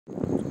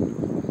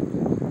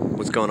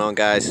What's going on,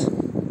 guys?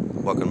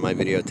 Welcome to my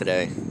video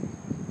today.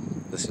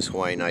 This is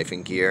Hawaii Knife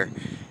and Gear,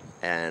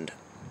 and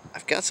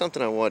I've got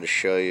something I wanted to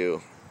show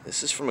you.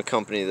 This is from a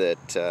company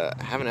that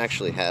I haven't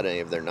actually had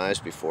any of their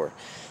knives before,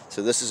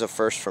 so this is a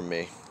first from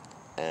me.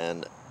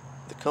 And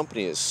the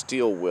company is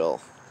Steel Will.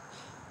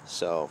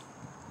 So,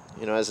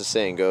 you know, as the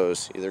saying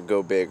goes, either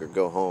go big or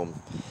go home.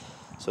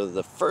 So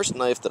the first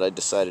knife that I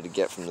decided to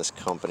get from this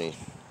company,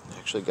 I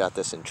actually got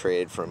this in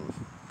trade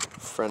from a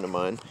friend of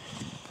mine,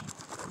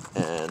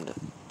 and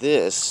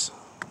this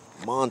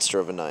monster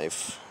of a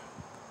knife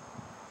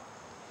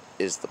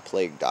is the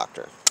Plague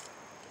Doctor.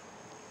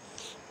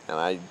 And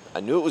I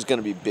knew it was going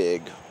to be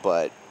big,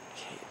 but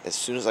as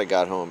soon as I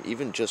got home,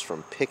 even just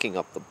from picking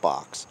up the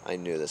box, I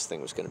knew this thing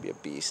was going to be a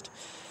beast.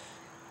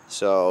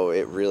 So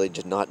it really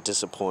did not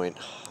disappoint.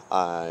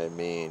 I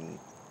mean,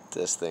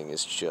 this thing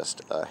is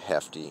just a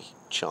hefty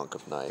chunk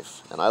of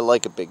knife, and I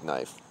like a big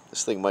knife.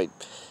 This thing might,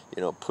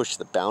 you know, push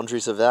the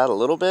boundaries of that a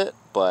little bit,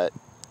 but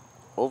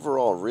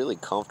overall really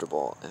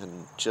comfortable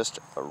and just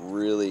a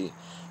really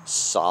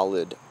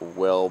solid,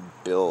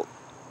 well-built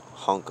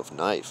hunk of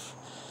knife.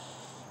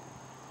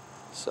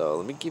 So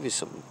let me give you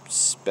some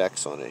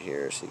specs on it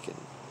here so you can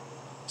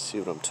see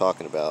what I'm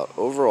talking about.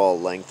 Overall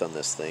length on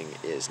this thing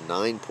is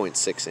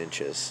 9.6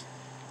 inches.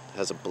 It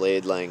has a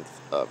blade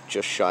length of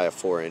just shy of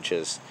 4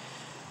 inches.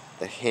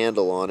 The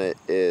handle on it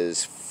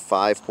is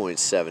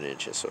 5.7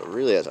 inches, so it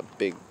really has a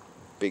big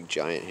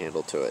giant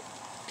handle to it.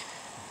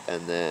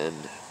 And then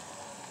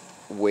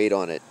weight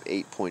on it,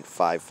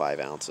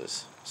 8.55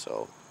 ounces.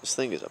 So this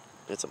thing is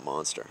it's a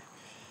monster.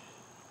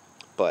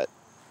 But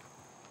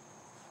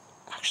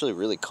actually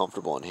really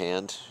comfortable in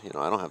hand. You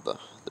know, I don't have the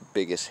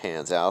biggest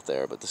hands out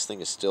there, but this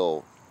thing is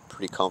still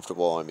pretty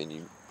comfortable. I mean,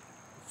 you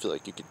feel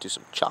like you could do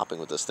some chopping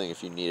with this thing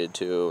if you needed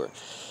to, or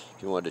if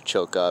you wanted to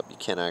choke up, you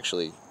can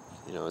actually,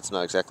 you know, it's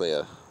not exactly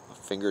a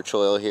finger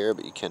choil here,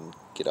 but you can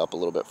get up a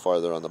little bit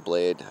farther on the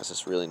blade. It has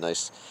this really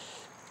nice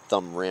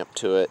thumb ramp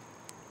to it.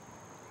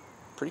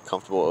 Pretty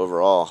comfortable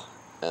overall.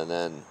 And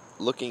then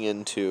looking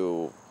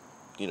into,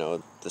 you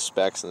know, the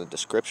specs and the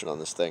description on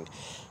this thing,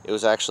 it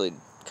was actually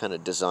kind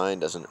of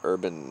designed as an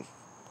urban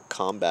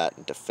combat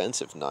and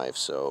defensive knife.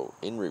 So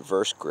in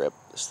reverse grip,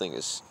 this thing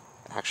is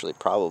actually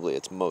probably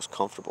its most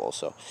comfortable.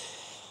 So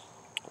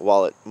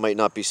while it might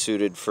not be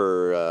suited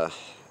for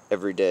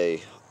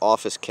everyday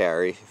office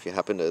carry, if you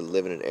happen to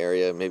live in an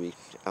area maybe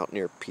out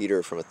near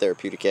Peter from a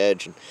Therapeutic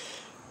Edge, and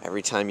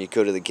every time you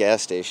go to the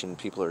gas station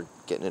people are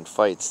getting in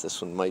fights,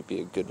 this one might be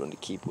a good one to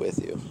keep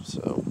with you.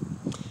 So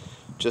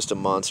just a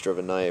monster of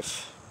a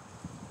knife.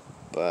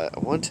 But I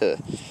want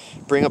to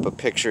bring up a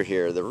picture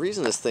here. The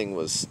reason this thing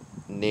was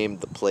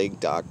named the Plague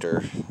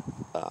Doctor,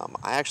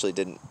 I actually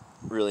didn't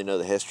really know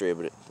the history,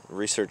 but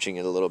researching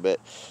it a little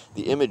bit,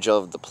 the image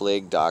of the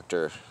Plague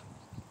Doctor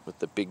with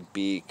the big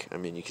beak, I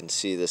mean, you can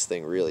see this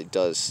thing really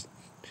does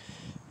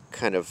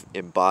kind of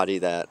embody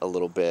that a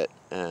little bit.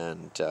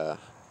 And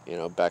you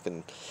know, back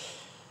in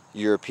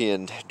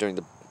European, during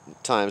the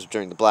times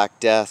during the Black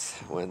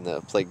Death, when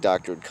the Plague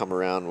Doctor would come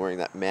around wearing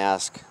that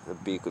mask, the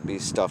beak would be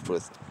stuffed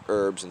with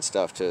herbs and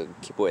stuff to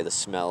keep away the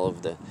smell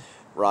of the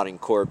rotting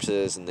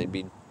corpses, and they'd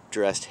be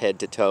dressed head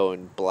to toe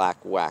in black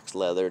wax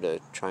leather to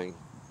try and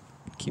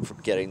keep from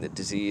getting the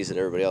disease that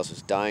everybody else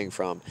was dying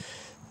from.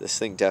 This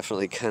thing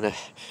definitely kind of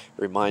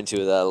reminds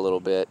you of that a little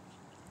bit.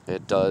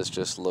 It does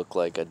just look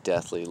like a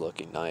deathly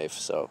looking knife.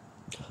 So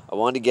I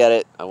wanted to get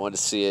it, I wanted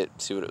to see it,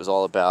 see what it was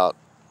all about.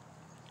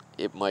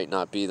 It might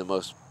not be the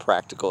most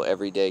practical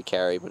everyday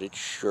carry, but it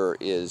sure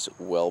is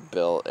well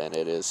built, and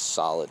it is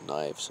solid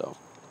knife. So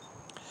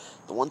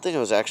the one thing I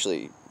was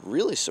actually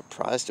really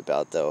surprised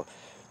about, though,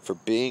 for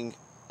being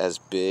as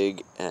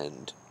big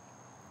and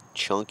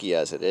chunky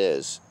as it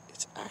is,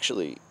 it's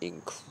actually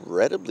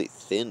incredibly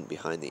thin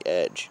behind the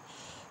edge.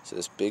 So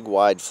this big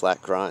wide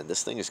flat grind,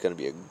 this thing is going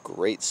to be a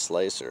great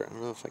slicer. I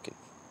don't know if I can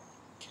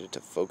get it to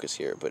focus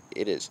here, but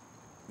it is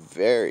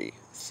very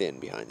thin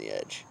behind the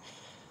edge.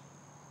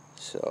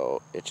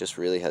 So it just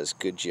really has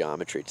good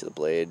geometry to the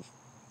blade.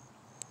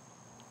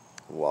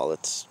 While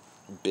it's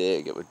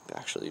big, it would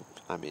actually,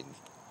 I mean,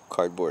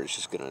 cardboard is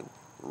just going to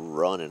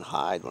run and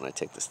hide when I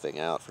take this thing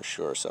out for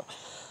sure. So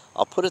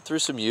I'll put it through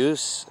some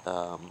use.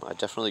 I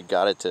definitely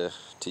got it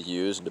to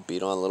use and to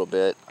beat on a little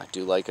bit. I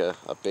do like a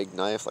big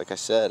knife, like I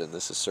said, and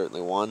this is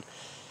certainly one.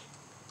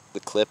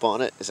 The clip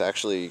on it is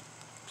actually,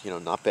 you know,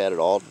 not bad at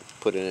all.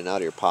 Put it in and out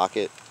of your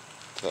pocket.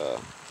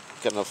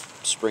 Got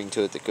enough spring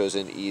to it that goes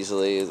in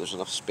easily. There's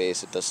enough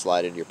space. It does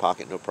slide into your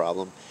pocket, no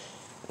problem.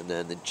 And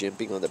then the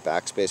jimping on the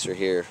backspacer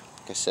here,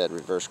 like I said,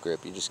 reverse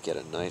grip. You just get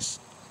a nice,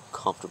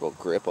 comfortable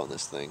grip on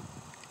this thing.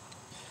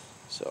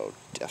 So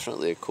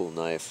definitely a cool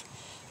knife.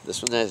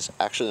 This one is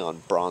actually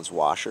on bronze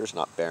washers,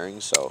 not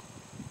bearings, so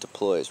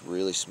deploys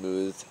really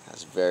smooth.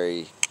 Has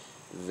very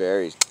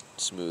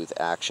smooth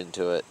action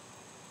to it.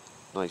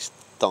 Nice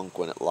thunk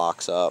when it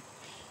locks up.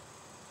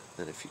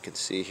 And if you can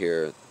see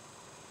here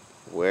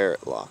where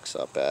it locks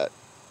up at,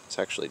 it's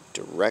actually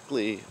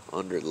directly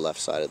under the left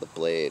side of the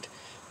blade.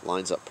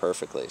 Lines up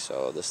perfectly.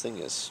 So this thing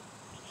is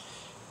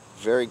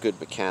very good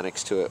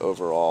mechanics to it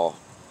overall.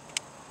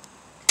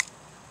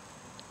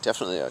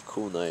 Definitely a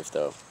cool knife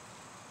though.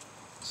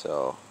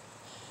 So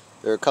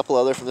there are a couple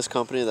other from this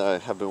company that I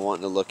have been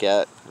wanting to look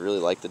at. I really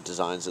like the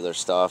designs of their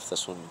stuff.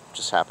 This one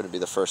just happened to be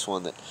the first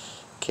one that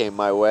came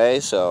my way,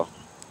 so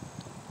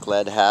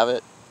glad to have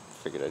it.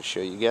 Figured I'd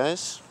show you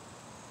guys.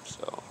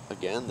 So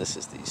again, this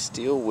is the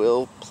Steel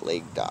Will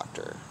Plague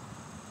Doctor.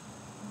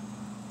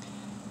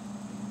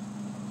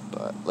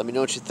 But let me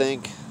know what you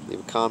think. Leave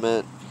a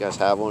comment. If you guys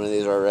have one of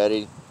these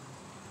already,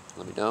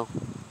 let me know.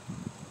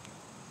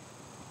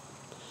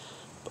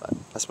 But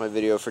that's my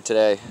video for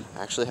today.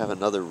 I actually have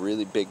another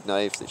really big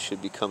knife that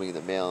should be coming in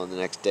the mail in the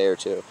next day or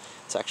two.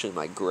 It's actually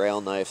my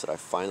Grail knife that I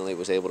finally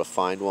was able to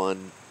find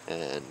one,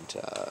 and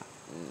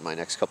my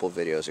next couple of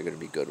videos are going to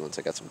be good ones.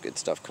 I got some good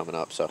stuff coming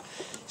up, so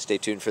stay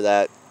tuned for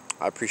that.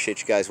 I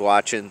appreciate you guys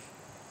watching,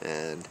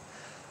 and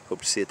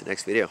hope to see you at the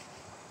next video.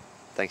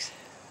 Thanks.